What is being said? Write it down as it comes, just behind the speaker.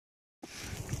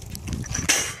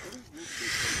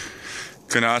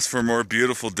Couldn't ask for a more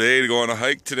beautiful day to go on a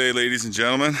hike today, ladies and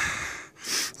gentlemen.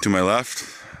 To my left,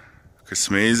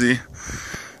 Chris Mazy,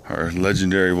 our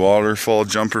legendary waterfall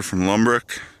jumper from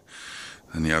Lumbrook.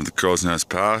 Then you have the Crow's Nest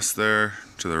Pass there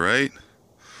to the right.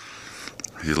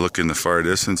 If you look in the far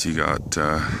distance, you got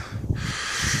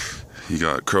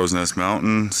Crow's Nest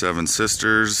Mountain, Seven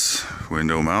Sisters,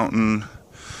 Window Mountain.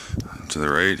 To the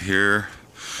right here,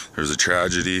 there's a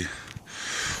tragedy.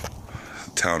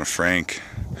 The town of Frank,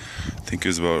 I think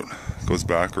it was goes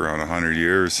back around 100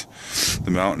 years.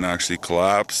 The mountain actually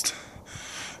collapsed,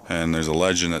 and there's a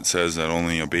legend that says that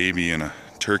only a baby and a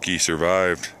turkey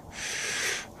survived.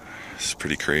 It's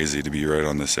pretty crazy to be right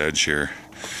on this edge here.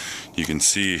 You can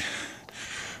see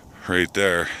right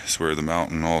there is where the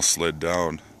mountain all slid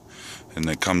down, and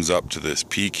it comes up to this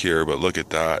peak here. But look at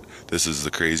that. This is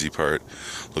the crazy part.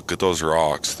 Look at those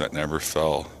rocks that never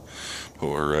fell, but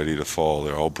were ready to fall.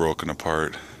 They're all broken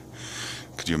apart.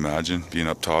 Could you imagine being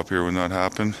up top here when that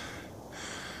happened?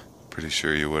 Pretty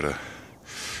sure you would have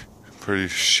pretty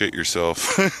shit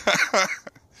yourself.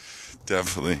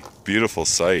 Definitely. Beautiful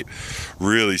sight.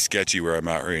 Really sketchy where I'm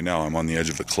at right now. I'm on the edge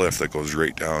of a cliff that goes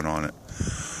right down on it.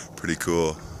 Pretty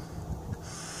cool.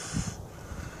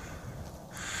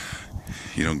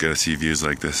 You don't get to see views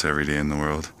like this every day in the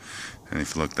world. And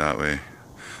if you look that way,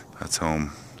 that's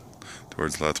home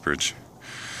towards Lethbridge.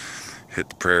 Hit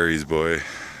the prairies, boy.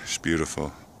 It's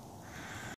beautiful.